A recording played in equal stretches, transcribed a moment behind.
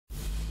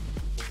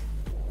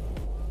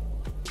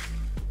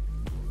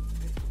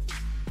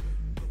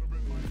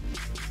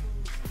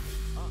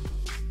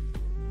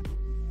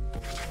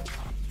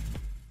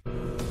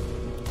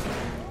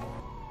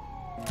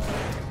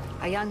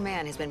A young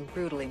man has been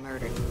brutally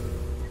murdered.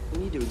 We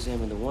need to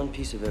examine the one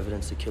piece of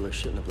evidence the killer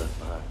shouldn't have left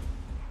behind.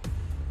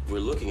 We're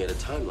looking at a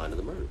timeline of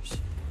the murders.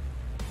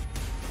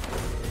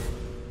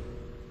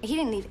 He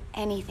didn't leave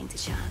anything to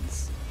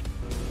chance.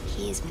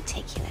 He is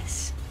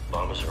meticulous.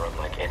 Bombers are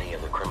unlike any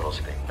other criminals.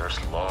 They nurse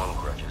long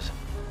grudges.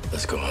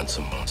 Let's go hunt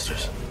some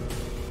monsters.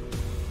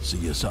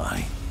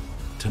 CSI,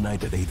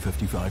 tonight at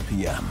 8:55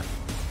 p.m.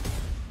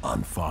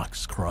 on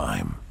Fox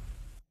Crime.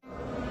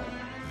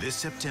 This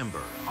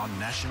September on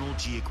National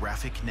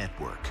Geographic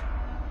Network,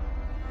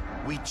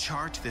 we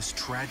chart this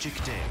tragic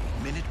day,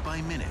 minute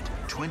by minute,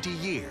 20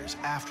 years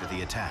after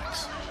the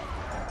attacks.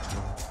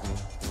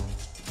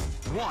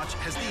 Watch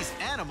as these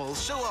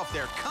animals show off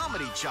their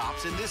comedy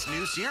chops in this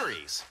new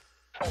series.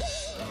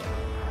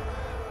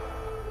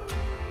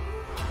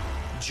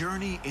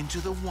 Journey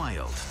into the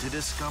wild to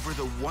discover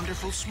the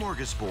wonderful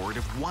smorgasbord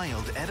of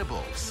wild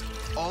edibles.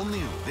 All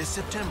new this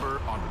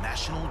September on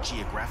National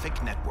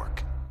Geographic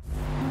Network.